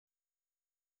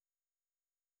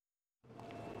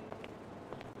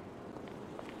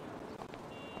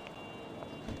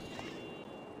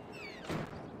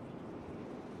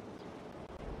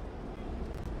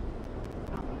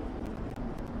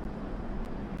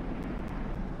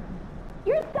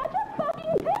You're such a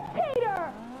fucking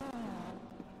dictator!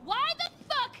 Why the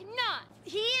fuck not?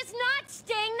 He is not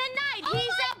staying the night. Oh He's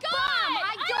my a God! bum. I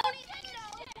I don't don't even even know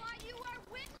know why you are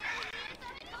with me. He is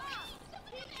a bum.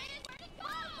 He is a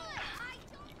bum. I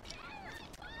don't care.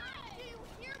 Do you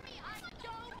hear me? I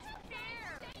don't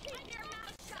care. Keep your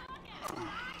mouth shut. All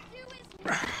I do is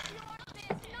mind your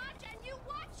business, and you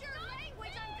watch your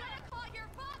language. I'm gonna call your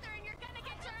father, and you're gonna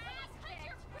get your ass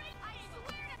kicked. I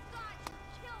swear to God, you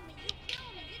kill me. You kill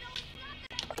me. You know, it's not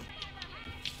that I wish I never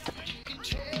had. You can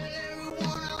tell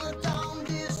everyone I'm a dumb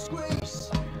disgrace.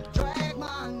 Drag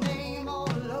my name all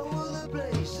over the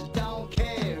place. I don't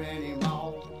care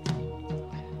anymore.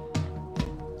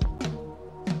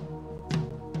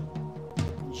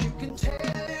 You can tell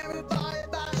everybody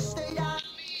about the state I live.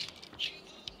 You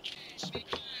won't catch me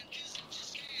crying 'cause I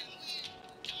just can't win.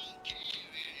 Don't care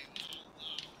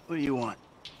anymore. What do you want?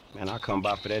 Man, I come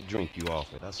by for that drink you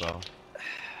offered, that's all.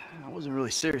 I wasn't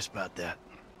really serious about that.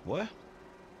 What?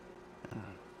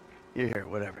 You're here,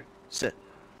 whatever. Sit.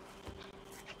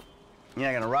 You're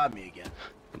not gonna rob me again.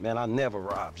 Man, I never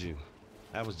robbed you.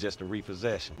 That was just a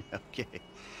repossession. Okay.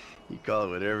 You call it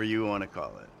whatever you want to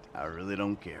call it. I really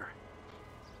don't care.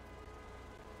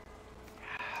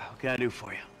 What can I do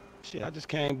for you? Shit, I just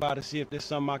came by to see if there's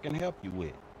something I can help you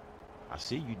with. I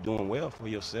see you doing well for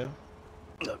yourself.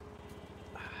 Look,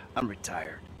 I'm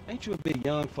retired. Ain't you a bit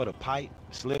young for the pipe,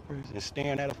 slippers, and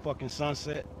staring at a fucking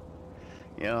sunset?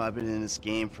 You know, I've been in this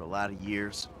game for a lot of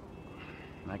years,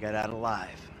 and I got out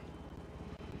alive.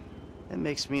 That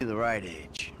makes me the right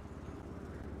age.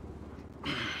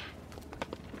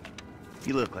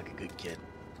 You look like a good kid.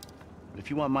 But if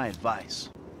you want my advice,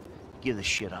 give this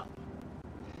shit up.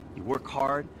 You work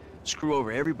hard, screw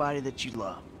over everybody that you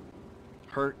love.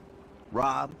 Hurt,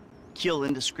 rob, kill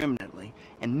indiscriminately,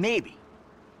 and maybe,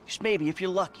 just maybe if you're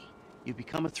lucky, you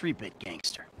become a 3-bit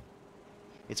gangster.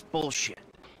 It's bullshit.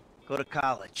 Go to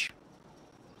college.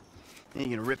 Then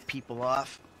you're gonna rip people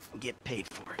off and get paid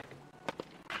for it.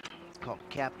 It's called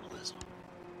capitalism.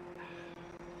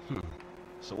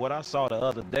 So what I saw the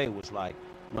other day was like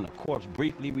when a corpse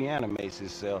briefly reanimates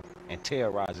itself and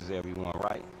terrorizes everyone,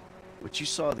 right? What you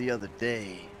saw the other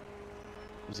day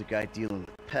was a guy dealing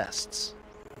with pests.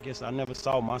 I guess I never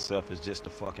saw myself as just a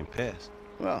fucking pest.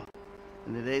 Well,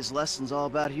 and today's lesson's all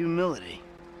about humility.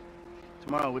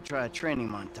 Tomorrow we'll try a training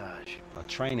montage. A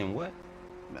training what?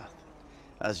 Nothing.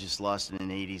 I was just lost in an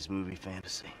 80s movie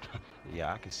fantasy.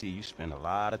 Yeah, I can see you spend a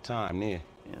lot of time there.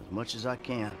 Yeah, as much as I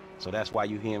can. So that's why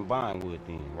you here in Vinewood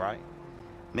then, right?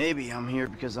 Maybe I'm here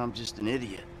because I'm just an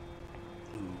idiot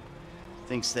who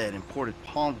thinks that imported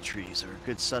palm trees are a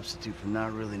good substitute for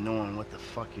not really knowing what the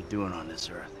fuck you're doing on this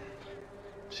earth.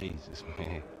 Jesus,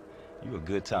 man. You a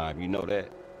good time, you know that?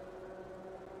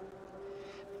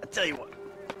 I tell you what.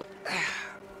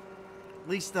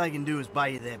 Least I can do is buy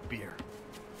you that beer.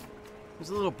 There's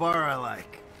a little bar I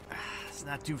like. It's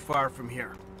not too far from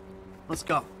here. Let's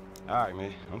go. All right,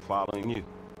 man. I'm following you.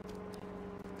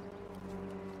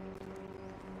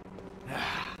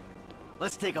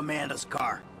 Let's take Amanda's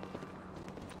car.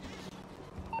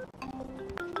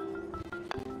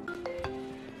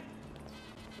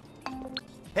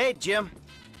 Hey, Jim.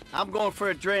 I'm going for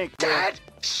a drink. Dad!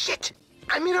 Shit!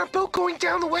 I'm in our boat going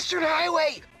down the Western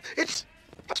Highway! It's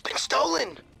been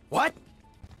stolen! What?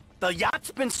 The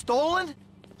yacht's been stolen?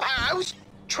 I was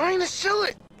trying to sell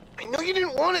it. I know you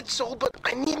didn't want it sold, but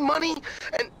I need money,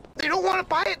 and they don't want to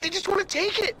buy it, they just want to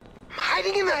take it. I'm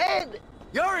hiding in the head.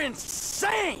 You're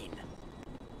insane!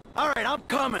 All right, I'm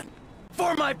coming.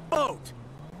 For my boat!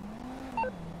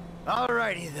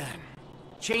 Alrighty then.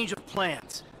 Change of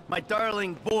plans. My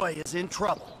darling boy is in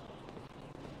trouble.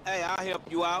 Hey, I'll help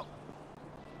you out.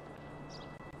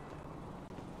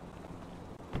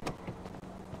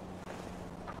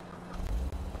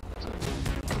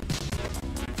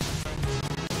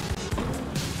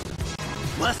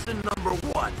 Lesson number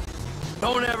 1.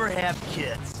 Don't ever have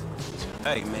kids.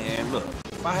 Hey, man, look.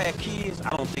 If I had kids, I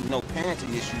don't think no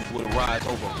parenting issues would arise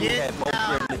over who Get had both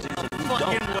out privileges of and the who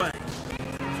fucking don't. way.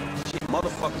 Shit,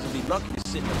 motherfuckers would be lucky to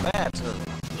sit in the bathtub.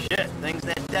 Shit, things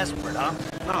that desperate, huh?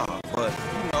 Nah, but,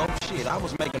 you know, shit, I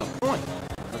was making a point.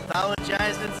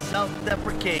 Pathologizing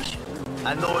self-deprecation.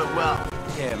 I know it well.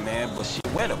 Yeah, man, but shit,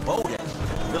 where the boat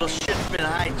at? Little shit's been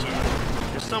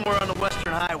hijacked. They're somewhere on the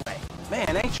Western Highway.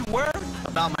 Man, ain't you worried?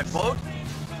 About my boat?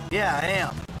 Yeah, I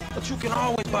am. But you can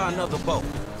always buy another boat.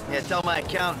 Yeah, tell my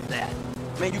accountant that.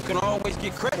 Man, you can always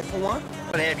get credit for one.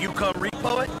 But have you come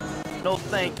repo it? No,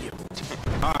 thank you.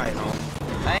 All right,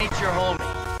 homie. I ain't your homie.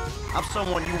 I'm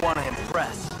someone you want to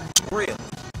impress. Real.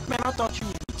 Man, I thought you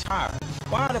was retired.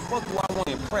 Why the fuck do I want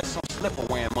to impress some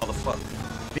slipper-wearing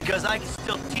motherfucker? Because I can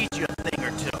still teach you a thing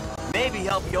or two. Maybe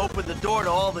help you open the door to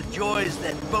all the joys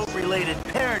that boat-related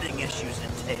parenting issues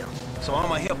entail. So I'm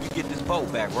gonna help you get this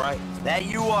boat back, right? That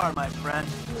you are, my friend.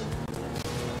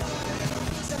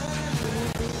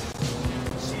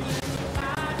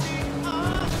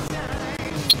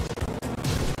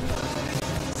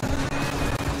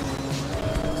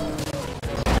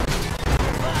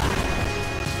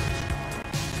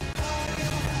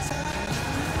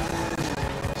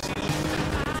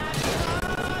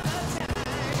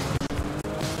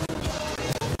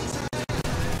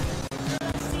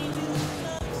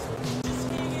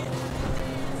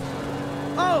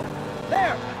 Oh,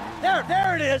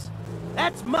 there it is.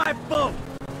 That's my boat.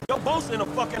 Your boat's in a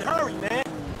fucking hurry, man.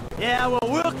 Yeah, well,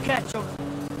 we'll catch him.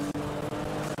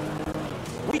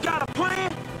 We got a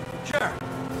plan? Sure.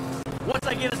 Once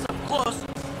I get us up close,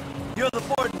 you're the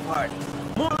boarding party.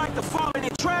 More like the falling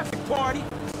in traffic party.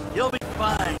 You'll be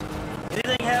fine.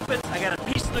 Anything happens, I got a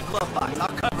piece in the glove box. I'll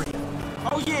cover you.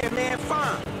 Oh yeah, man,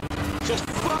 fine. Just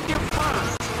fucking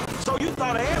fine. So you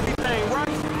thought of everything, right?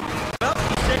 Well,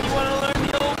 you said you want to learn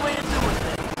the old way of doing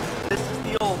things. This is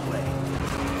the old way.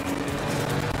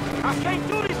 I can't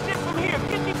do this shit from here.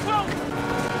 Get me close.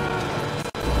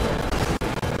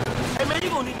 Hey man, you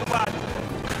gonna need to buy it.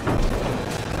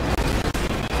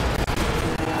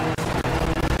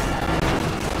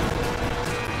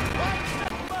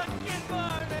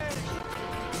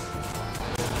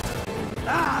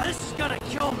 Ah, this is gonna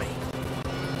kill me.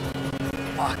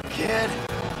 Fuck, kid.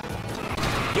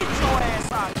 Get your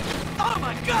ass out. Oh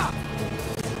my god!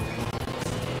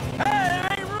 Hey, there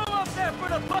ain't room up there for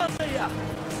the both of ya!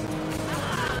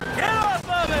 Get off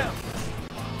of him!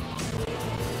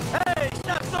 Hey,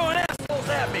 stop throwing assholes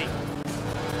at me!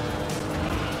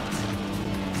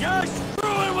 You're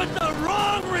screwing with the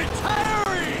wrong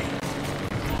retiree!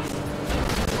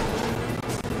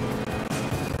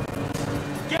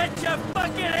 Get your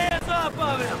fucking hands off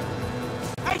of him!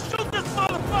 Hey, shoot this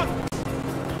motherfucker!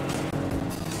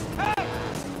 Hey,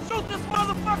 shoot this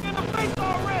motherfucker in the face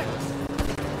already!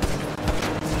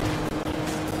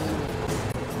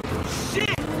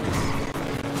 Shit!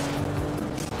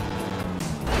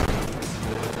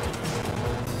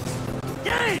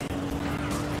 Get it!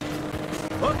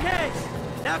 Okay,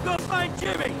 now go find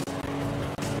Jimmy!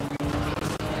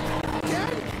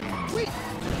 Dad? Wait!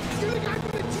 You're the guy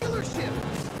from the dealership!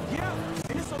 Yeah,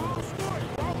 and it's a long story,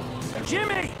 bro.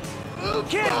 Jimmy!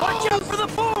 Kid, watch out for the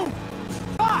boom!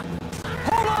 Fuck!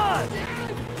 Hold on!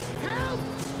 Help!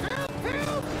 Help!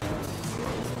 Help!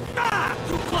 Ah!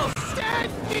 Too close! Dad!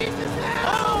 Jesus, help!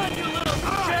 Hold on, you little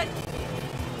shit!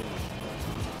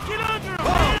 Get under him, Oh,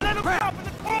 man! Let him crap. drop in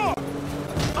the car!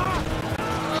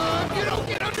 You don't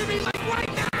get under me like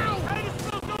right now! Hey, this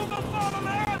little dude gonna fall on the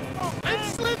asphalt, man! I'm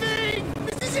slipping!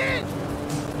 This is it!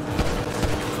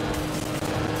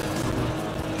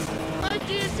 I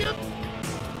can't jump!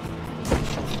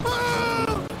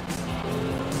 Oh!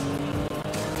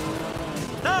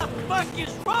 The fuck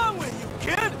is wrong with you,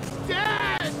 kid?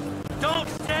 Dad! Don't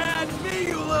dad me,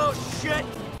 you little shit!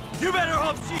 You better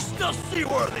hope she's still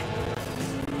seaworthy!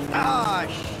 Ah,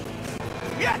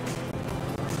 shit!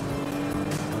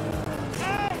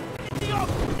 Hey, get me off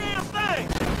the damn thing!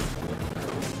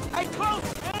 Hey, close,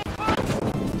 man, close!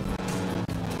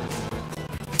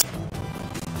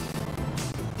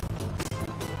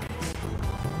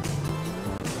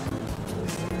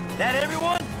 That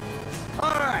everyone?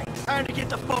 All right, time to get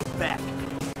the boat back.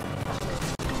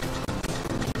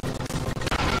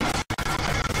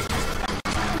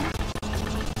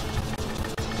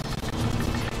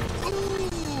 Ooh,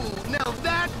 now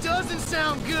that doesn't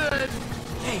sound good!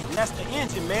 Hey, that's the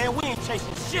engine, man. We ain't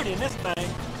chasing shit in this thing.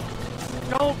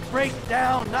 Don't break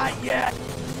down, not yet.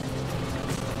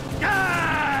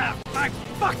 Ah, my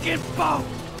fucking boat!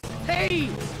 Hey!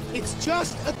 It's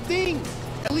just a thing!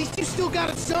 At least you still got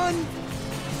a son!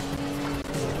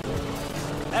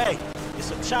 Hey, it's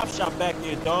a chop shop back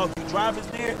there, dog. You drivers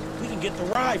there, we can get the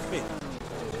ride fit.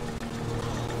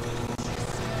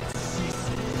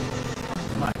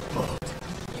 My boat.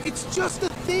 It's just a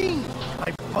thing!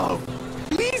 My boat.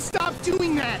 Please stop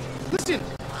doing that! Listen,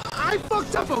 I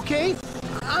fucked up, okay?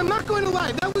 I'm not going to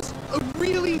lie, that was a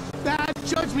really bad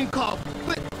judgment call.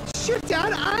 But shit,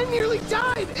 Dad, I nearly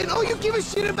died, and all you give a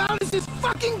shit about is this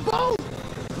fucking boat!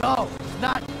 No,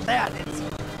 not that. It's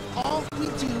All we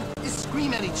do is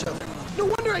scream at each other. No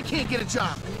wonder I can't get a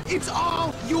job. It's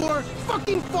all your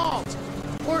fucking fault.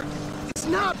 Or it's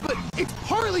not, but it's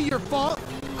partly your fault.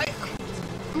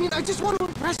 I mean, I just want to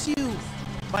impress you.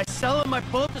 by selling my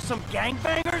boat to some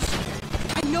gangbangers.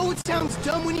 I know it sounds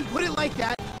dumb when you put it like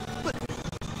that, but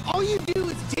all you do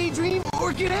is daydream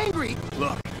or get angry.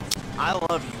 Look, I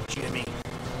love you, Jimmy,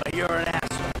 but you're an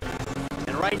asshole.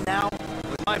 And right now,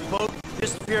 with my boat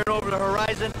disappearing over the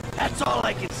horizon, that's all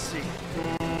I can see.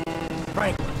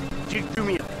 Franklin, would you do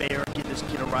me a favor and give this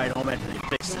kid a ride home after they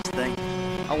fix this thing?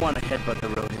 I want to headbutt the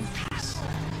road in peace.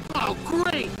 Oh,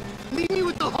 great! Leave me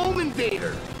with the home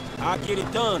invader! I'll get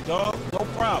it done, dog. No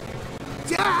problem.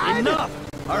 Dad!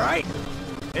 Enough! All right?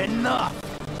 Enough!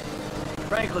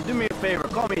 Franklin, do me a favor.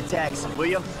 Call me a taxi, will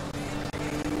you?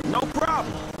 No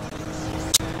problem.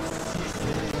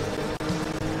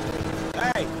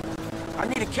 Hey, I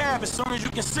need a cab as soon as you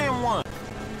can send one.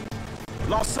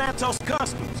 Los Santos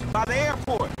Customs, by the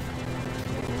airport.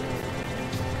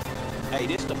 Hey,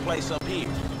 this the place up here.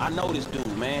 I know this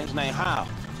dude, man. His name Hal.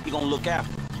 He gonna look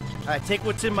after me. All right, take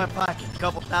what's in my pocket. A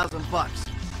couple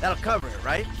 $1,000. That'll cover it,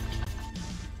 right?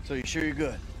 So you sure you're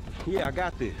good? Yeah, I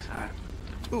got this. All right.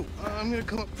 Ooh, I'm gonna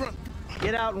come up front.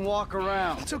 Get out and walk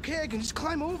around. It's okay, I can just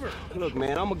climb over. Look,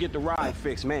 man, I'm gonna get the ride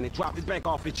fixed, man, and drop it back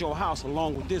off at your house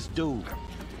along with this dude.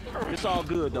 It's all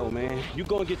good, though, man. You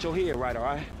go and get your head right, all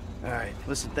right? All right.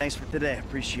 Listen, thanks for today. I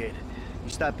appreciate it. You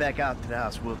stop back out to the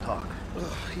house, we'll talk.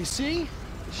 You see?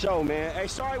 Show, man. Hey,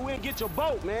 sorry we didn't get your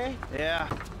boat, man. Yeah.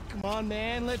 Come on,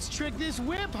 man, let's trick this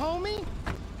whip, homie.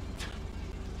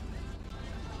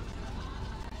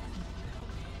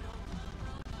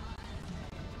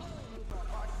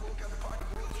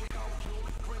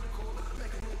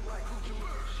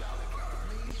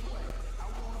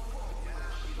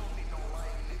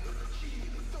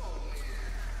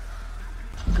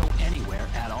 Go anywhere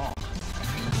at all.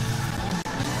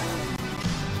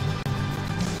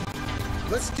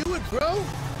 Let's do it, bro.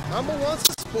 Mama wants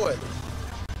to spoil it.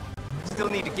 Still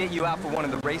need to get you out for one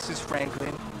of the races,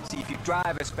 Franklin. See if you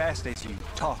drive as fast as you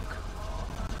talk.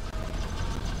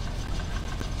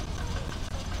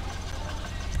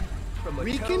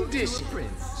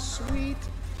 Reconditioned. Sweet.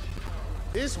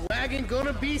 This wagon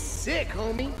gonna be sick,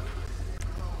 homie.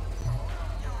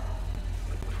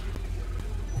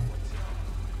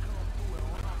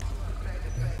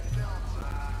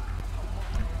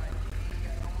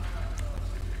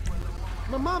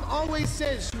 My mom always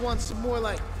says she wants some more,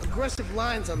 like, aggressive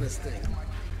lines on this thing.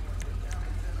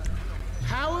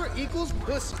 Power equals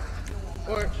pussy.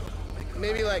 Or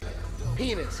maybe, like,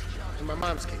 penis, in my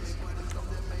mom's case.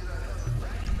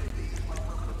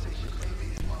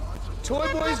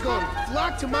 Toy boys gonna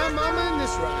flock to my mama in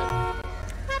this ride.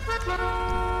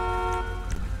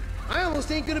 I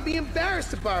almost ain't gonna be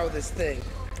embarrassed to borrow this thing.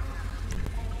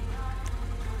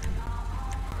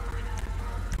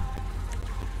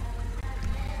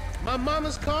 My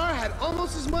mama's car had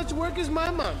almost as much work as my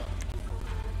mama.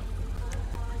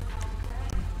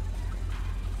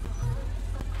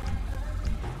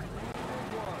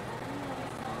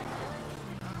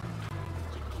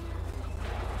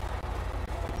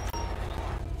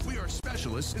 We are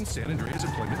specialists in San Andreas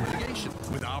employment litigation.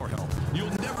 With our help,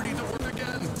 you'll never need to work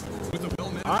again. With a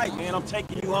well-managed... All right, man, I'm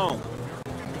taking you home.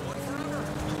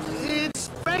 It's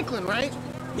Franklin, right?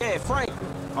 Yeah, Frank,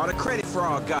 or the credit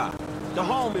fraud guy, the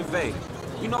home invader.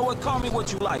 You know what? Call me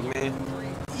what you like, man.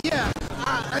 Yeah,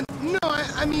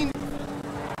 I mean,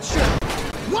 sure.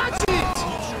 Watch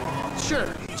it!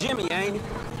 Sure, Jimmy, ain't it?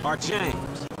 Or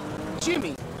James?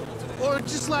 Jimmy. Or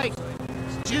just like,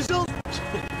 Jizzle?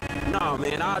 Nah,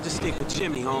 man, I'll just stick with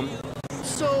Jimmy, homie.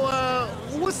 So,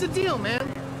 what's the deal, man?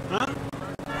 Huh?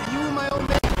 You and my old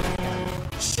man?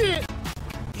 Shit!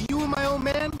 You and my old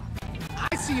man?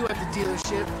 I see you at the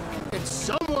dealership, and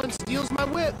someone steals my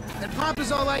whip. And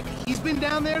Papa's all like, he's been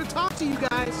down there to talk to you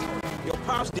guys. Your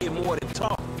pops did more than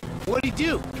talk. What'd he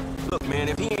do? Look, man,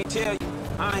 if he ain't tell you,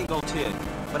 I ain't gonna tell you.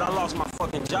 But I lost my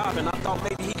fucking job, and I thought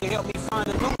maybe he could help me find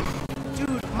a new.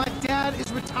 Dude, my dad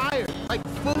is retired. Like,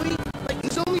 fully. Like,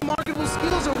 his only marketable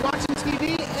skills are watching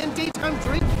TV and daytime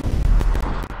drinking.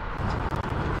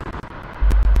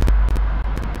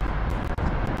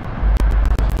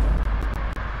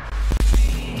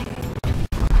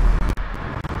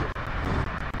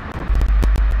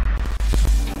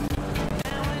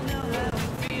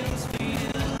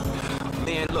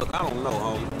 Man, look, I don't know,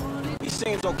 homie. He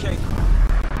seems okay.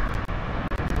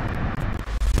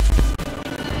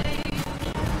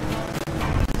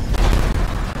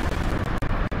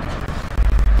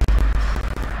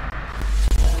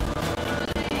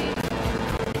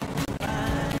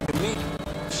 Me?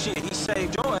 Shit, he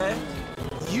saved your ass.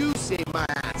 You saved my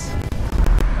ass.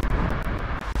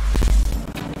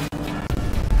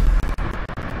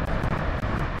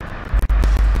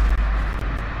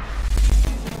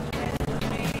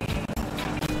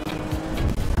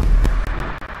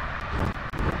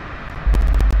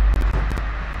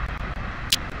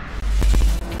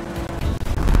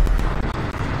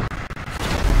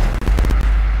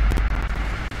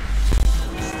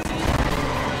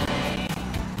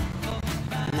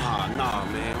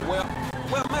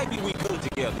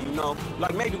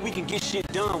 Like maybe we can get shit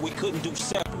done we couldn't do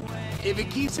separate. If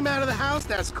it keeps him out of the house,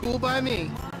 that's cool by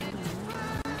me.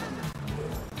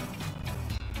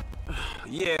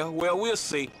 Yeah, well, we'll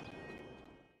see.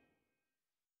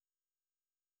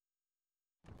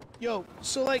 Yo,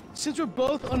 so like, since we're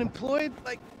both unemployed,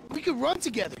 like, we could run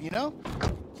together, you know?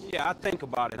 Yeah, I think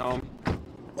about it, homie.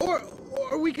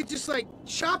 Or we could just like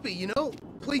shop it, you know?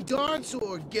 Play darts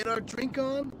or get our drink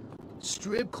on.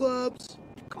 Strip clubs.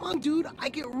 Come on, dude, I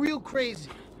get real crazy.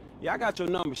 Yeah, I got your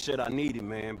number, shit. I need it,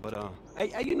 man. But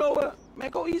hey, you know what? Man,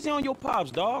 go easy on your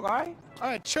pops, dog. All right? All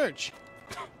right, church.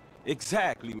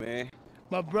 Exactly, man.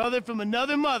 My brother from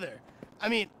another mother. I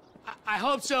mean, I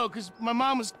hope so, because my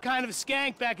mom was kind of a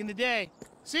skank back in the day.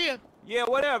 See ya. Yeah,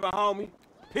 whatever, homie.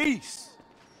 Peace.